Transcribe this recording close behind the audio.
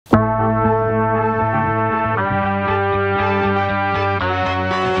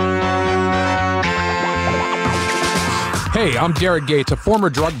Hey, I'm Derrick Gates, a former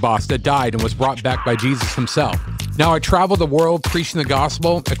drug boss that died and was brought back by Jesus himself. Now I travel the world preaching the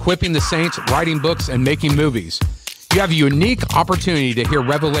gospel, equipping the saints, writing books, and making movies. You have a unique opportunity to hear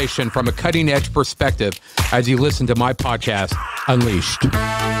revelation from a cutting-edge perspective as you listen to my podcast, Unleashed.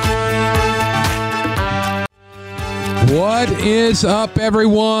 What is up,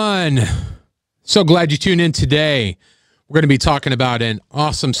 everyone? So glad you tuned in today. We're going to be talking about an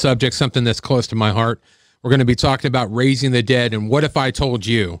awesome subject, something that's close to my heart. We're going to be talking about raising the dead. And what if I told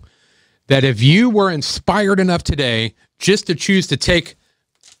you that if you were inspired enough today just to choose to take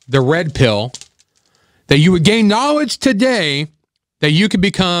the red pill, that you would gain knowledge today that you could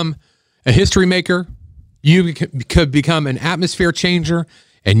become a history maker, you could become an atmosphere changer,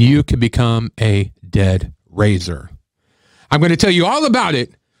 and you could become a dead raiser. I'm going to tell you all about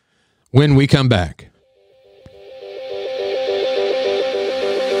it when we come back.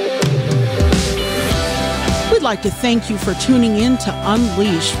 We'd like to thank you for tuning in to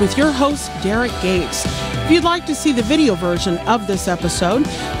Unleashed with your host, Derrick Gates. If you'd like to see the video version of this episode,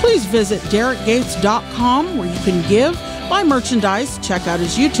 please visit DerrickGates.com, where you can give, buy merchandise, check out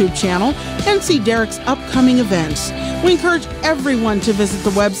his YouTube channel, and see Derrick's upcoming events. We encourage everyone to visit the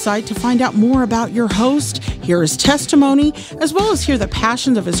website to find out more about your host, hear his testimony, as well as hear the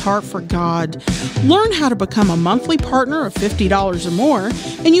passions of his heart for God. Learn how to become a monthly partner of $50 or more,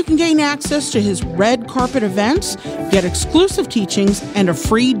 and you can gain access to his red carpet events, get exclusive teachings, and a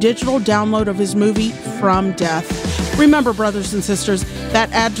free digital download of his movie, From Death. Remember, brothers and sisters,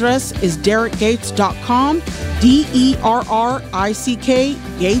 that address is DerrickGates.com, Derrick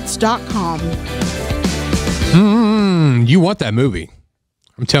Gates.com. You want that movie.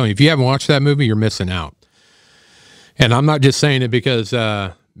 I'm telling you, if you haven't watched that movie, you're missing out. And I'm not just saying it because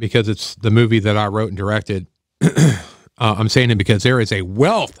it's the movie that I wrote and directed. I'm saying it because there is a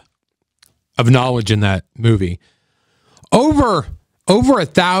wealth of knowledge in that movie. Over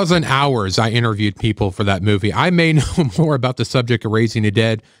 1,000 hours I interviewed people for that movie. I may know more about the subject of raising the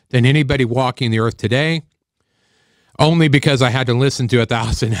dead than anybody walking the earth today, only because I had to listen to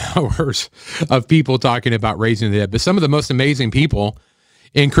 1,000 hours of people talking about raising the dead. But some of the most amazing people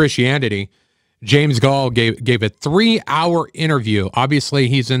in Christianity, James Gall gave a 3-hour interview. Obviously,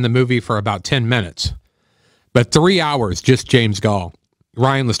 he's in the movie for about 10 minutes, but 3 hours, just James Gall.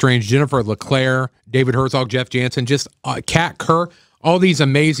 Ryan Lestrange, Jennifer LeClaire, David Herzog, Jeff Jansen, just Kat Kerr, all these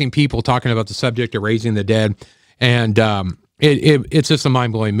amazing people talking about the subject of raising the dead. And it's just a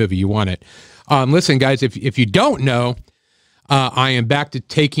mind-blowing movie. You want it. Listen, guys, if you don't know, I am back to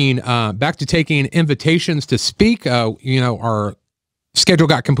taking invitations to speak. Our schedule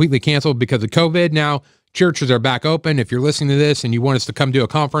got completely canceled because of COVID. Now churches are back open. If you're listening to this and you want us to come to a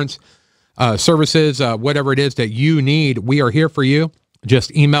conference, services, whatever it is that you need, we are here for you.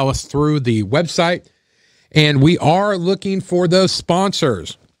 Just email us through the website, and we are looking for those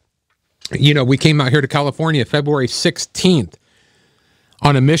sponsors. You know, we came out here to California February 16th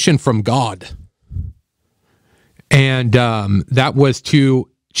on a mission from God. And that was to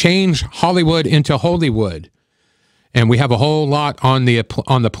change Hollywood into Holywood. And we have a whole lot on the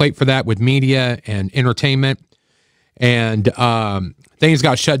plate for that with media and entertainment. And things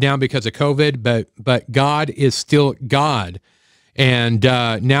got shut down because of COVID, but God is still God. And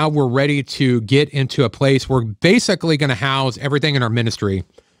now we're ready to get into a place. We're basically going to house everything in our ministry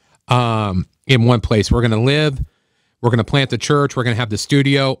in one place. We're going to live. We're going to plant the church. We're going to have the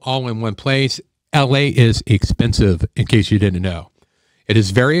studio all in one place. LA is expensive, in case you didn't know. It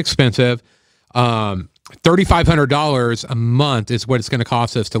is very expensive. $3,500 a month is what it's going to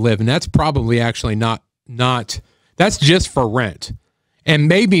cost us to live. And that's probably actually not that's just for rent. And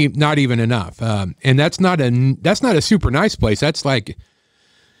maybe not even enough. And that's not a super nice place. That's like,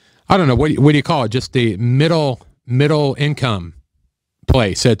 I don't know, what do you call it? Just the middle income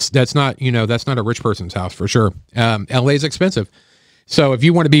place. That's not a rich person's house for sure. LA is expensive. So if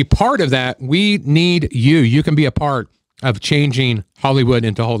you want to be part of that, we need you. You can be a part of changing Hollywood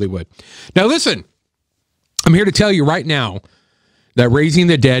into Holywood. Now listen, I'm here to tell you right now that raising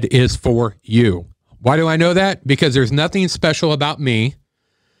the dead is for you. Why do I know that? Because there's nothing special about me,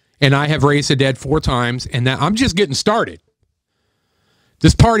 and I have raised the dead 4 times, and that I'm just getting started.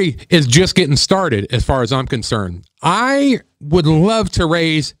 This party is just getting started as far as I'm concerned. I would love to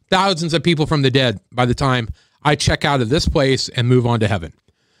raise thousands of people from the dead by the time I check out of this place and move on to heaven.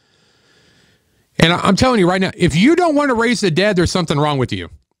 And I'm telling you right now, if you don't want to raise the dead, there's something wrong with you.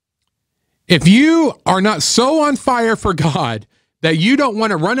 If you are not so on fire for God that you don't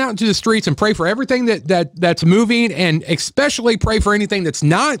want to run out into the streets and pray for everything that's moving, and especially pray for anything that's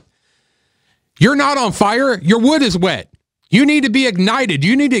not, you're not on fire, your wood is wet. You need to be ignited.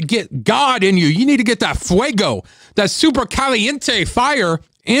 You need to get God in you. You need to get that fuego, that super caliente fire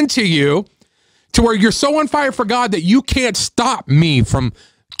into you to where you're so on fire for God that you can't stop me from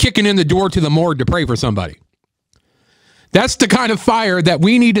kicking in the door to the morgue to pray for somebody. That's the kind of fire that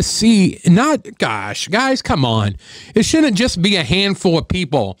we need to see. Not, gosh, guys, come on. It shouldn't just be a handful of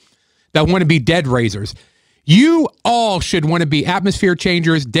people that want to be dead raisers. You all should want to be atmosphere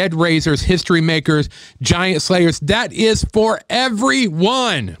changers, dead raisers, history makers, giant slayers. That is for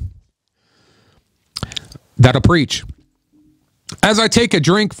everyone. That'll preach. As I take a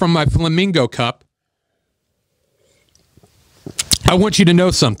drink from my flamingo cup, I want you to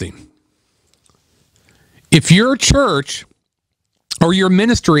know something. If your church or your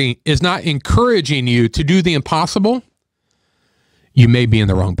ministry is not encouraging you to do the impossible, you may be in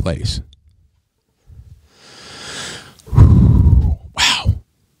the wrong place. Wow.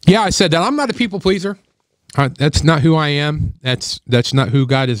 Yeah, I said that. I'm not a people pleaser. That's not who I am. That's not who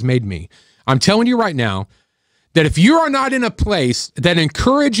God has made me. I'm telling you right now that if you are not in a place that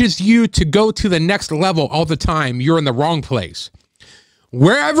encourages you to go to the next level all the time, you're in the wrong place.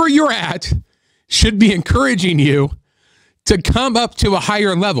 Wherever you're at should be encouraging you to come up to a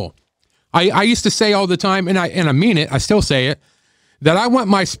higher level. I used to say all the time, and I mean it, I still say it, that I want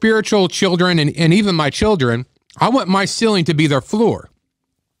my spiritual children and even my children, I want my ceiling to be their floor.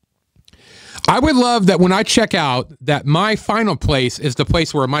 I would love that when I check out, that my final place is the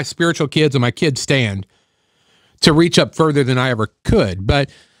place where my spiritual kids and my kids stand to reach up further than I ever could. But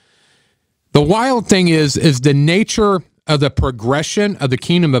the wild thing is the nature of the progression of the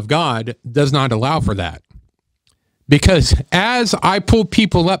kingdom of God does not allow for that. Because as I pull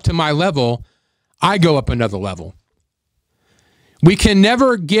people up to my level, I go up another level. We can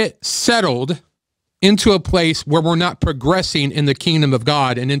never get settled into a place where we're not progressing in the kingdom of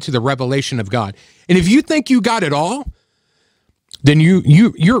God and into the revelation of God. And if you think you got it all, then you're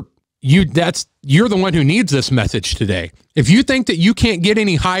the one who needs this message today. If you think that you can't get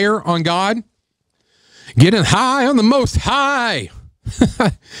any higher on God, getting high on the most high.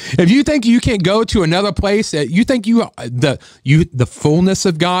 If you think you can't go to another place, that you think the fullness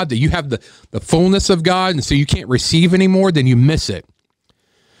of God, that you have the fullness of God, and so you can't receive anymore, then you miss it.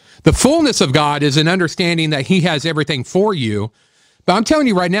 The fullness of God is an understanding that he has everything for you. But I'm telling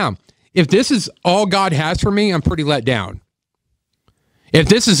you right now, if this is all God has for me, I'm pretty let down. If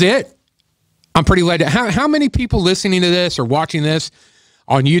this is it, I'm pretty let down. How many people listening to this or watching this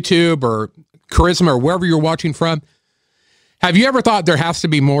on YouTube or Charisma or wherever you're watching from, have you ever thought there has to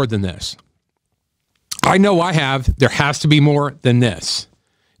be more than this? I know I have. There has to be more than this.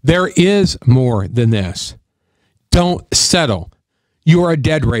 There is more than this. Don't settle. You are a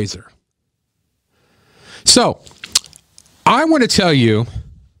dead raiser. So, I want to tell you,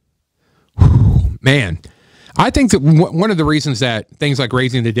 man, I think that one of the reasons that things like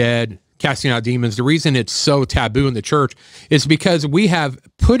raising the dead, casting out demons, the reason it's so taboo in the church is because we have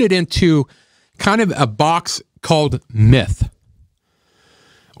put it into kind of a box called myth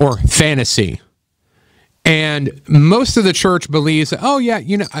or fantasy. And most of the church believes that, oh yeah,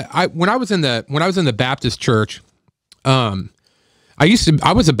 you know, when I was in the Baptist church, I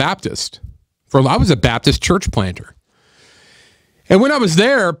was a Baptist. I was a Baptist church planter. And when I was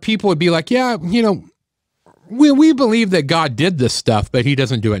there, people would be like, yeah, you know, we believe that God did this stuff, but he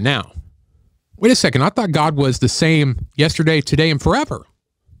doesn't do it now. Wait a second. I thought God was the same yesterday, today, and forever.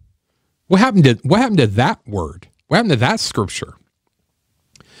 What happened to that word? What happened to that scripture?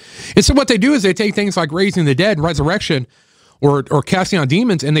 And so what they do is they take things like raising the dead, resurrection, or casting out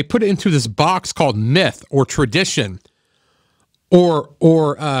demons, and they put it into this box called myth or tradition or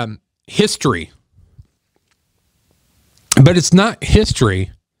history. But it's not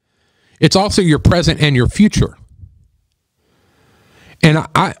history. It's also your present and your future. And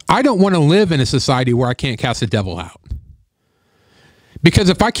I don't want to live in a society where I can't cast a devil out. Because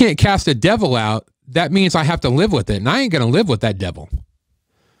if I can't cast a devil out, that means I have to live with it. And I ain't going to live with that devil.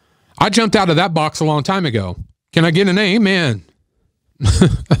 I jumped out of that box a long time ago. Can I get an amen?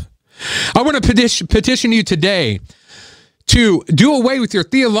 I want to petition you today to do away with your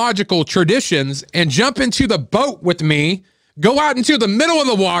theological traditions and jump into the boat with me. Go out into the middle of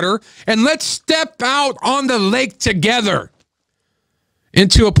the water and let's step out on the lake together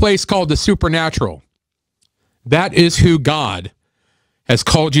into a place called the supernatural. That is who God has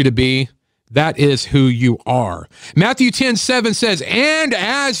called you to be. That is who you are. Matthew 10:7 says, and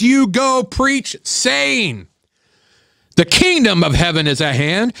as you go, preach, saying, the kingdom of heaven is at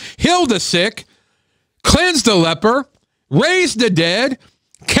hand. Heal the sick, cleanse the leper, raise the dead,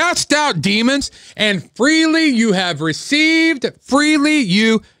 cast out demons, and freely you have received, freely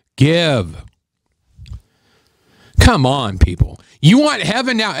you give. Come on, people. You want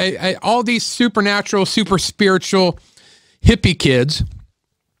heaven now? All these supernatural, super spiritual hippie kids,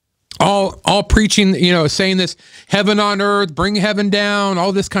 all preaching, saying this heaven on earth, bring heaven down,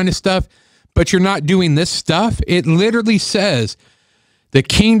 all this kind of stuff. But you're not doing this stuff. It literally says the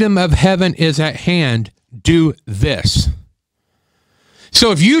kingdom of heaven is at hand. Do this.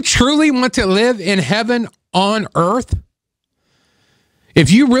 So if you truly want to live in heaven on earth,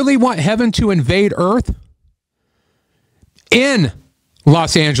 if you really want heaven to invade earth, in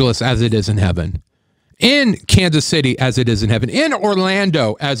Los Angeles as it is in heaven, in Kansas City as it is in heaven, in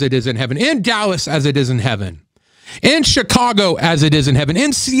Orlando as it is in heaven, in Dallas as it is in heaven, in Chicago as it is in heaven,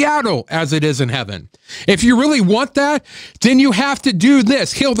 in Seattle as it is in heaven. If you really want that, then you have to do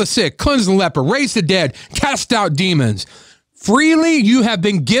this: heal the sick, cleanse the leper, raise the dead, cast out demons. Freely you have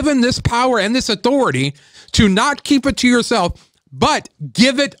been given this power and this authority to not keep it to yourself, but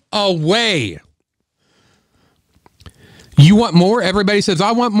give it away. You want more? Everybody says,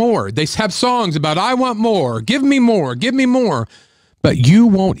 I want more. They have songs about, I want more. Give me more. Give me more. But you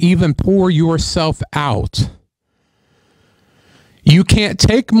won't even pour yourself out. You can't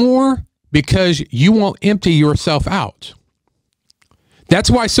take more because you won't empty yourself out.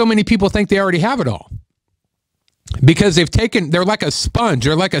 That's why so many people think they already have it all. Because they're like a sponge.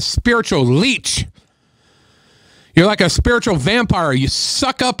 They're like a spiritual leech. You're like a spiritual vampire. You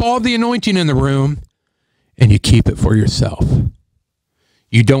suck up all the anointing in the room and you keep it for yourself.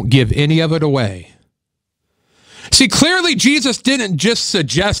 You don't give any of it away. See, clearly Jesus didn't just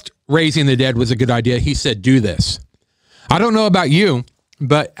suggest raising the dead was a good idea. He said, do this. I don't know about you,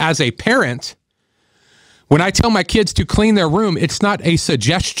 but as a parent, when I tell my kids to clean their room, it's not a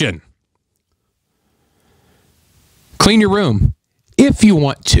suggestion. Clean your room if you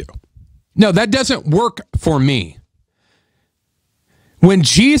want to. No, that doesn't work for me. When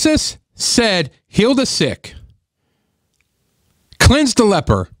Jesus said, heal the sick, cleanse the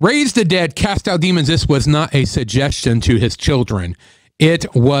leper, raise the dead, cast out demons, this was not a suggestion to his children.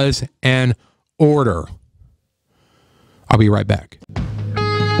 It was an order. I'll be right back.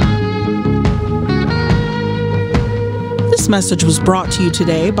 This message was brought to you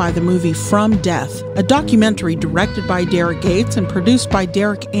today by the movie From Death, a documentary directed by Derrick Gates and produced by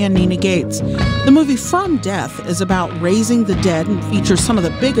Derrick and Nina Gates. The movie From Death is about raising the dead and features some of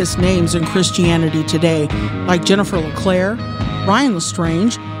the biggest names in Christianity today, like Jennifer LeClaire, Ryan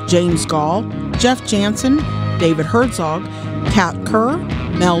Lestrange, James Gall, Jeff Jansen, David Herzog, Kat Kerr,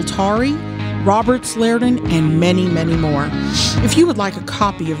 Mel Tari, Robert Slairden, and many, many more. If you would like a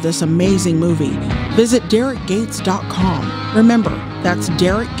copy of this amazing movie, visit DerrickGates.com. Remember, that's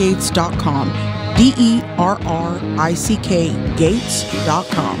DerrickGates.com. Derrick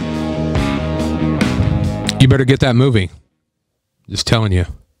Gates.com. You better get that movie. Just telling you.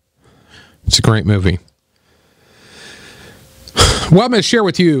 It's a great movie. Well, I'm going to share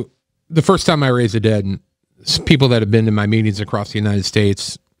with you the first time I raised the dead, and people that have been to my meetings across the United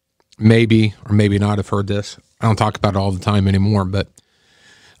States maybe or maybe not have heard this. I don't talk about it all the time anymore, but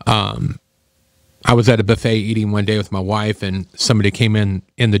I was at a buffet eating one day with my wife, and somebody came in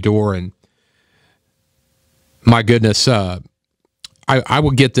the door, and my goodness, I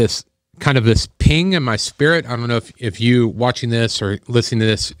will get this kind of this ping in my spirit. I don't know if you watching this or listening to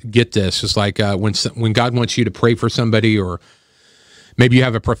this get this. It's like when God wants you to pray for somebody, or maybe you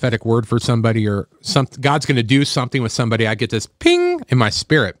have a prophetic word for somebody, or God's going to do something with somebody. I get this ping in my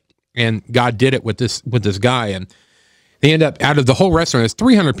spirit. And God did it with this guy, and they end up, out of the whole restaurant, there's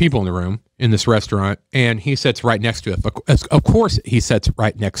 300 people in the room in this restaurant, and he sits right next to us. Of course, he sits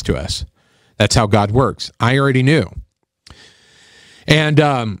right next to us. That's how God works. I already knew. And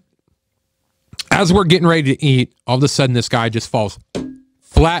as we're getting ready to eat, all of a sudden, this guy just falls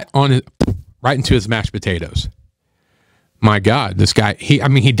flat on right into his mashed potatoes. My God, this guy, he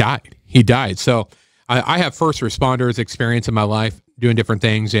died. He died. So I have first responders experience in my life doing different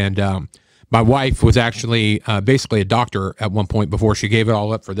things. And my wife was actually basically a doctor at one point before she gave it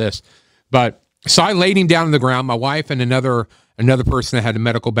all up for this. But so I laid him down on the ground. My wife and another person that had a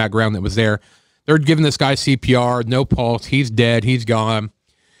medical background that was there, they're giving this guy CPR, no pulse. He's dead. He's gone.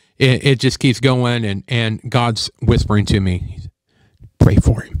 It just keeps going. And God's whispering to me, pray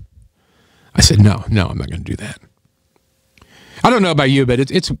for him. I said, no, I'm not going to do that. I don't know about you, but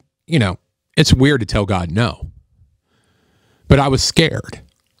it's weird to tell God no. But I was scared.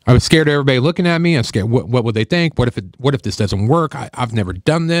 I was scared of everybody looking at me. I was scared. What would they think? What if this doesn't work? I've never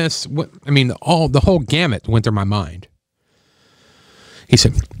done this. The whole gamut went through my mind. He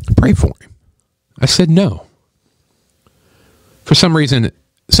said, pray for him. I said, no. For some reason,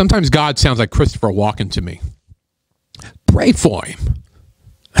 sometimes God sounds like Christopher Walken to me. Pray for him.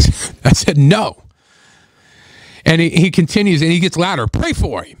 I said, no. And he continues and he gets louder. Pray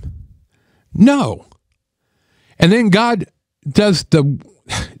for him. No. And then God does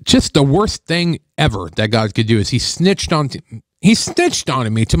just the worst thing ever that God could do is he snitched on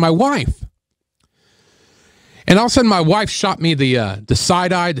me to my wife. And all of a sudden my wife shot me the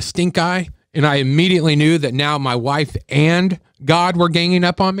side eye, the stink eye. And I immediately knew that now my wife and God were ganging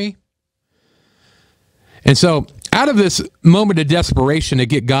up on me. And so out of this moment of desperation to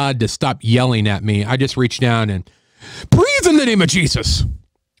get God to stop yelling at me, I just reached down and breathe in the name of Jesus.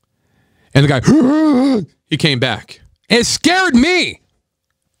 And the guy, he came back. And it scared me.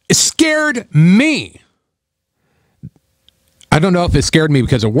 It scared me. I don't know if it scared me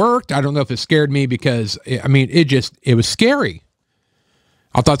because it worked. I don't know if it scared me because, it was scary.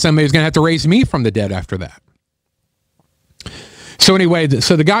 I thought somebody was going to have to raise me from the dead after that. So anyway,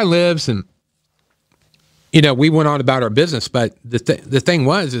 so the guy lives and, we went on about our business, but the thing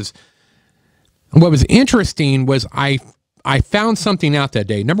was what was interesting was I found something out that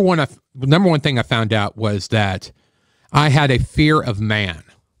day. Number one thing I found out was that I had a fear of man.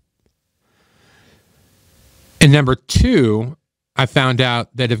 And number two, I found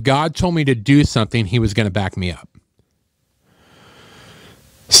out that if God told me to do something, he was going to back me up.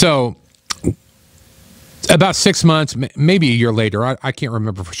 So about 6 months, maybe a year later, I can't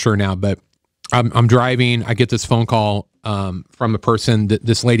remember for sure now, but I'm driving. I get this phone call from a person that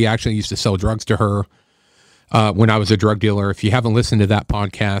this lady actually used to sell drugs to her when I was a drug dealer. If you haven't listened to that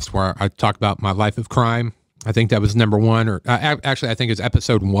podcast where I talk about my life of crime, I think that was number one, or actually I think it's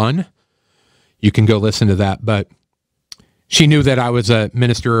episode 1. You can go listen to that. But she knew that I was a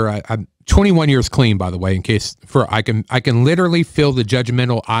minister. I'm 21 years clean, by the way, in case I can literally feel the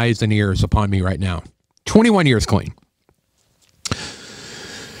judgmental eyes and ears upon me right now. 21 years clean.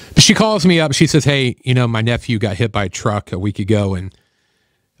 But she calls me up. She says, hey, my nephew got hit by a truck a week ago, and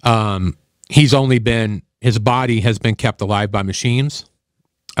his body has been kept alive by machines.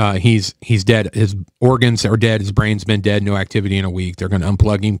 He's dead. His organs are dead. His brain's been dead. No activity in a week. They're going to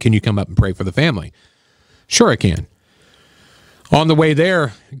unplug him. Can you come up and pray for the family? Sure, I can. On the way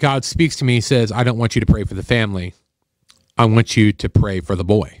there, God speaks to me. He says, I don't want you to pray for the family. I want you to pray for the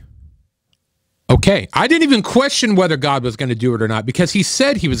boy. Okay. I didn't even question whether God was going to do it or not because he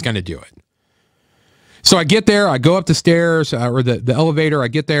said he was going to do it. So I get there. I go up the stairs or the elevator. I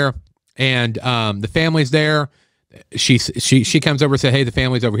get there and the family's there. She comes over and said, hey, the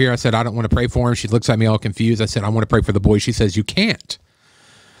family's over here. I said, I don't want to pray for him. She looks at me all confused. I said, I want to pray for the boy. She says, you can't.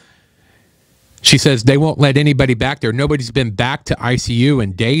 She says, they won't let anybody back there. Nobody's been back to ICU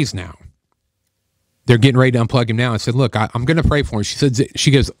in days now. They're getting ready to unplug him now. I said, look, I'm going to pray for him.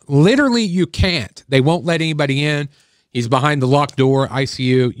 She goes, literally, you can't. They won't let anybody in. He's behind the locked door,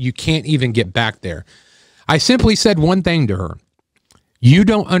 ICU. You can't even get back there. I simply said one thing to her. You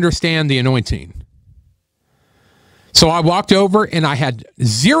don't understand the anointing. So I walked over and I had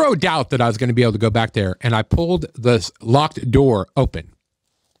zero doubt that I was going to be able to go back there. And I pulled the locked door open.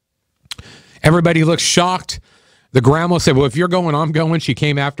 Everybody looked shocked. The grandma said, well, if you're going, I'm going. She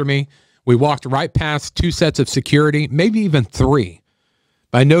came after me. We walked right past 2 sets of security, maybe even 3.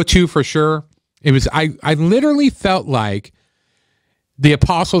 But I know 2 for sure. I literally felt like the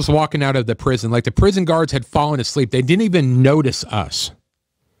apostles walking out of the prison, like the prison guards had fallen asleep. They didn't even notice us.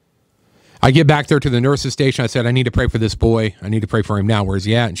 I get back there to the nurse's station. I said, I need to pray for this boy. I need to pray for him now. Where's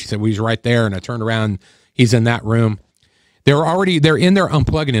he at? And she said, well, he's right there. And I turned around. He's in that room. They're in there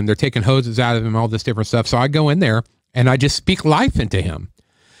unplugging him. They're taking hoses out of him, all this different stuff. So I go in there and I just speak life into him.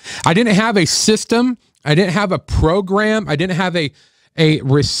 I didn't have a system. I didn't have a program. I didn't have a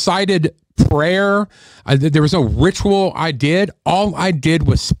recited prayer. There was no ritual I did. All I did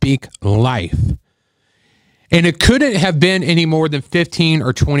was speak life. And it couldn't have been any more than 15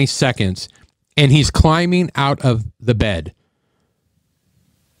 or 20 seconds. And he's climbing out of the bed.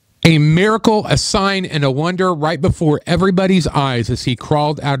 A miracle, a sign, and a wonder right before everybody's eyes as he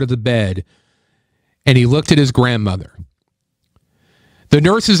crawled out of the bed and he looked at his grandmother. The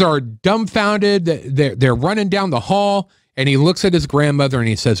nurses are dumbfounded. They're running down the hall and he looks at his grandmother and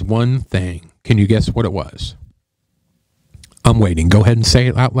he says one thing. Can you guess what it was? I'm waiting. Go ahead and say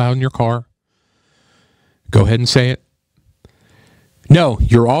it out loud in your car. Go ahead and say it. No,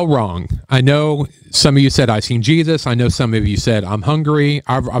 you're all wrong. I know some of you said, I've seen Jesus. I know some of you said, I'm hungry.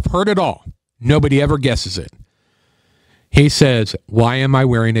 I've heard it all. Nobody ever guesses it. He says, why am I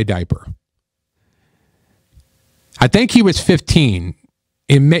wearing a diaper? I think he was 15.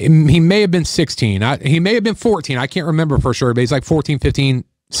 He may have been 16. He may have been 14. I can't remember for sure, but he's like 14, 15,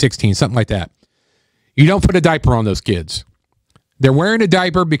 16, something like that. You don't put a diaper on those kids. They're wearing a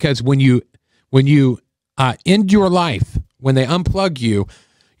diaper because when you end your life, when they unplug you,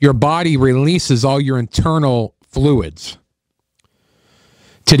 your body releases all your internal fluids.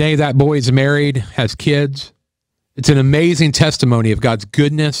 Today, that boy is married, has kids. It's an amazing testimony of God's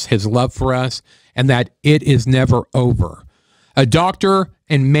goodness, his love for us, and that it is never over. A doctor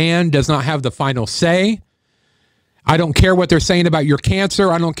and man does not have the final say. I don't care what they're saying about your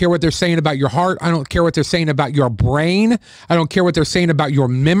cancer. I don't care what they're saying about your heart. I don't care what they're saying about your brain. I don't care what they're saying about your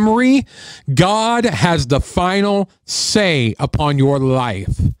memory. God has the final say upon your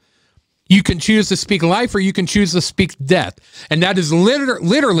life. You can choose to speak life or you can choose to speak death. And that is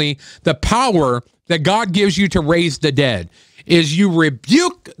literally the power that God gives you to raise the dead, is you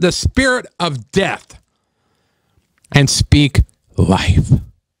rebuke the spirit of death and speak life.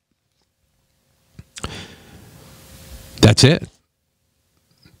 That's it.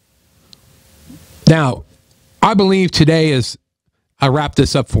 Now, I believe today is, I wrap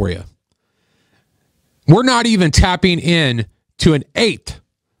this up for you. We're not even tapping in to an eighth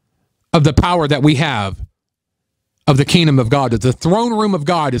of the power that we have of the kingdom of God, that the throne room of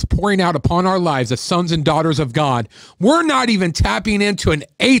God is pouring out upon our lives as sons and daughters of God. We're not even tapping into an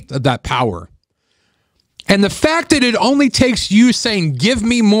eighth of that power. And the fact that it only takes you saying, give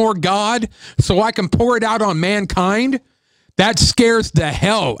me more, God, so I can pour it out on mankind, that scares the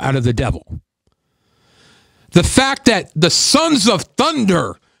hell out of the devil. The fact that the sons of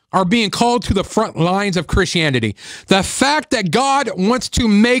thunder are being called to the front lines of Christianity. The fact that God wants to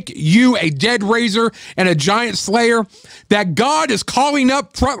make you a dead raiser and a giant slayer. That God is calling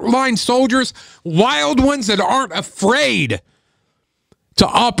up frontline soldiers, wild ones that aren't afraid to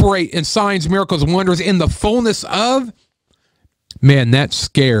operate in signs, miracles, and wonders in the fullness of. Man, that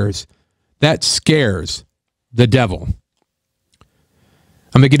scares the devil.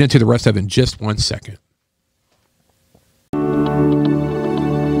 I'm going to get into the rest of it in just 1 second.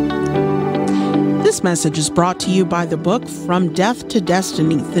 This message is brought to you by the book From Death to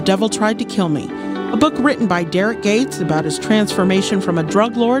Destiny, The Devil Tried to Kill Me, a book written by Derrick Gates about his transformation from a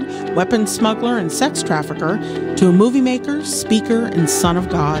drug lord, weapons smuggler, and sex trafficker to a movie maker, speaker, and son of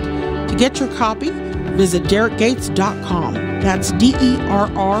God. To get your copy, visit DerrickGates.com. That's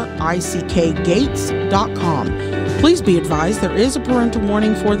DerrickK Gates.com. Please be advised there is a parental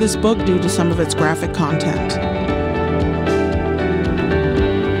warning for this book due to some of its graphic content.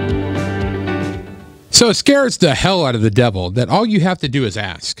 So it scares the hell out of the devil that all you have to do is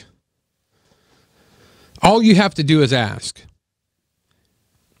ask. All you have to do is ask.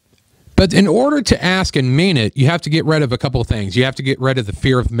 But in order to ask and mean it, you have to get rid of a couple of things. You have to get rid of the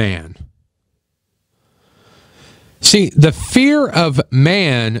fear of man. See, the fear of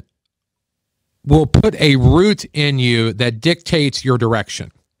man will put a root in you that dictates your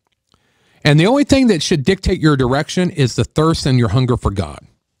direction. And the only thing that should dictate your direction is the thirst and your hunger for God.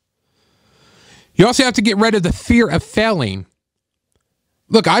 You also have to get rid of the fear of failing.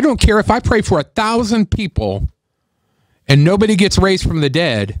 Look, I don't care if I pray for 1,000 people and nobody gets raised from the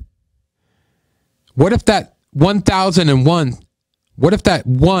dead. What if that 1,001, what if that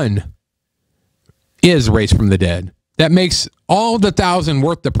one is raised from the dead? That makes all the 1,000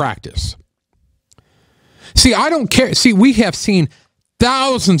 worth the practice. See, I don't care. See, we have seen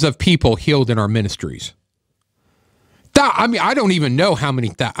thousands of people healed in our ministries. I mean, I don't even know how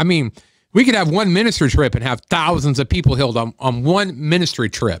many. We could have one ministry trip and have thousands of people healed on one ministry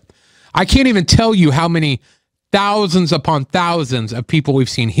trip. I can't even tell you how many thousands upon thousands of people we've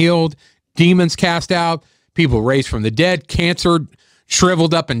seen healed, demons cast out, people raised from the dead, cancer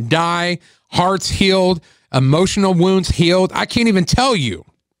shriveled up and die, hearts healed, emotional wounds healed. I can't even tell you.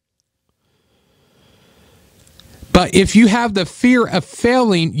 But if you have the fear of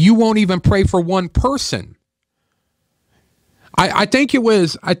failing, you won't even pray for one person. I think it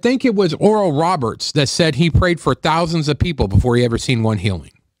was Oral Roberts that said he prayed for thousands of people before he ever seen one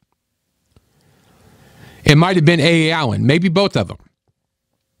healing. It might have been A.A. Allen, maybe both of them.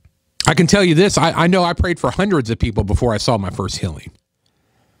 I can tell you this, I know I prayed for hundreds of people before I saw my first healing.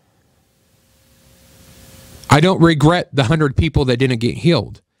 I don't regret the 100 people that didn't get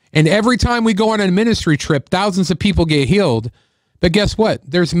healed. And every time we go on a ministry trip, thousands of people get healed. But guess what?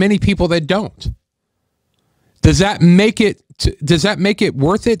 There's many people that don't. Does that make it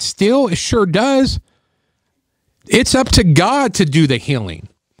worth it still? It sure does. It's up to God to do the healing.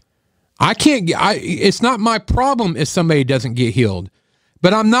 It's not my problem if somebody doesn't get healed,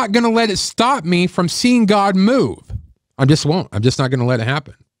 but I'm not going to let it stop me from seeing God move. I just won't. I'm just not going to let it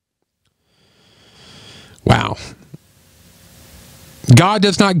happen. Wow. God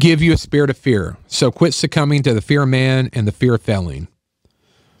does not give you a spirit of fear, so quit succumbing to the fear of man and the fear of failing.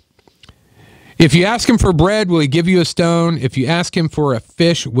 If you ask him for bread, will he give you a stone? If you ask him for a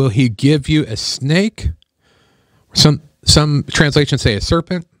fish, will he give you a snake? Some translations say a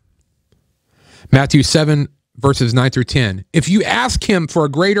serpent. Matthew 7, verses 9 through 10. If you ask him for a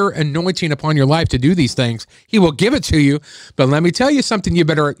greater anointing upon your life to do these things, he will give it to you. But let me tell you something, you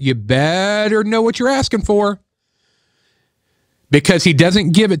better know what you're asking for. Because he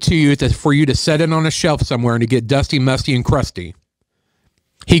doesn't give it to you for you to set it on a shelf somewhere and to get dusty, musty, and crusty.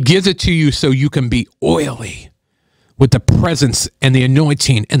 He gives it to you so you can be oily with the presence and the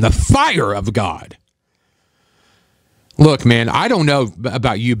anointing and the fire of God. Look, man, I don't know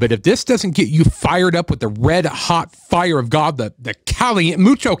about you, but if this doesn't get you fired up with the red hot fire of God, the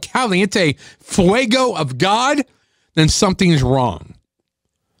mucho caliente fuego of God, then something's wrong.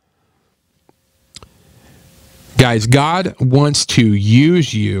 Guys, God wants to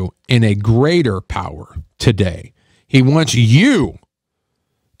use you in a greater power today. He wants you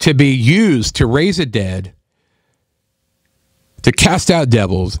to be used to raise the dead, to cast out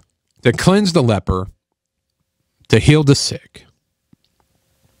devils, to cleanse the leper, to heal the sick.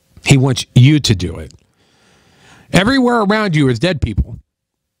 He wants you to do it. Everywhere around you is dead people.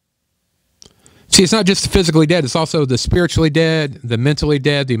 See, it's not just the physically dead. It's also the spiritually dead, the mentally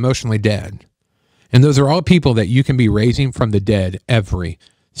dead, the emotionally dead. And those are all people that you can be raising from the dead every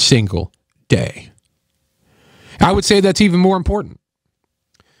single day. I would say that's even more important.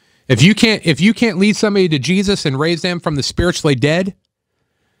 If you can't lead somebody to Jesus and raise them from the spiritually dead,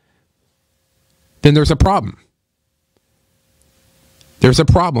 then there's a problem. There's a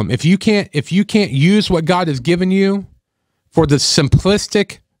problem. If you can't use what God has given you for the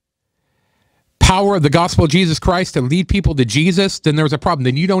simplistic power of the gospel of Jesus Christ to lead people to Jesus, then there's a problem.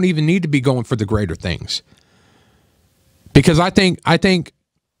 Then you don't even need to be going for the greater things. Because I think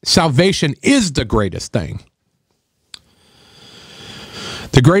salvation is the greatest thing.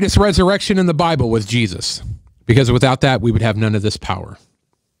 The greatest resurrection in the Bible was Jesus. Because without that, we would have none of this power.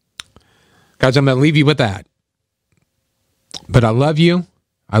 Guys, I'm going to leave you with that. But I love you.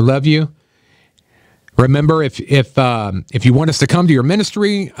 I love you. Remember, if you want us to come to your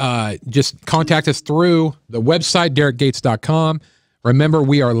ministry, just contact us through the website, derrickgates.com. Remember,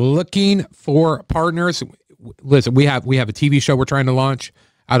 we are looking for partners. Listen, we have a TV show we're trying to launch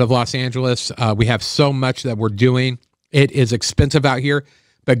out of Los Angeles. We have so much that we're doing. It is expensive out here,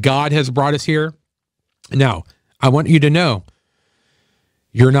 but God has brought us here. Now, I want you to know,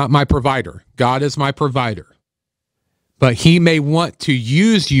 you're not my provider. God is my provider. But he may want to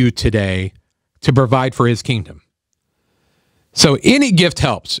use you today to provide for his kingdom. So any gift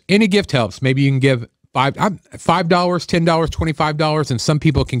helps. Any gift helps. Maybe you can give $5, $10, $25, and some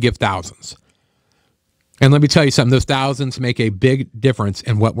people can give thousands. And let me tell you something, those thousands make a big difference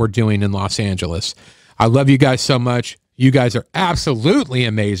in what we're doing in Los Angeles. I love you guys so much. You guys are absolutely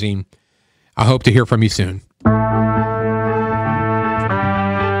amazing. I hope to hear from you soon.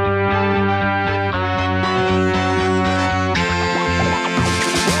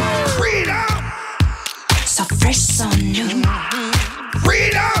 So new.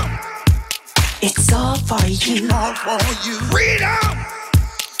 Freedom! It's all for you. All for you. Freedom!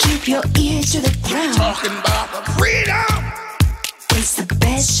 Keep your ear to the ground. Talking about the freedom. It's the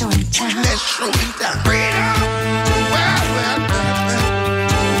best show in town. Best show in town. Freedom! Well.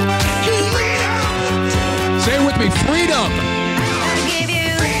 Freedom! Say it with me, freedom!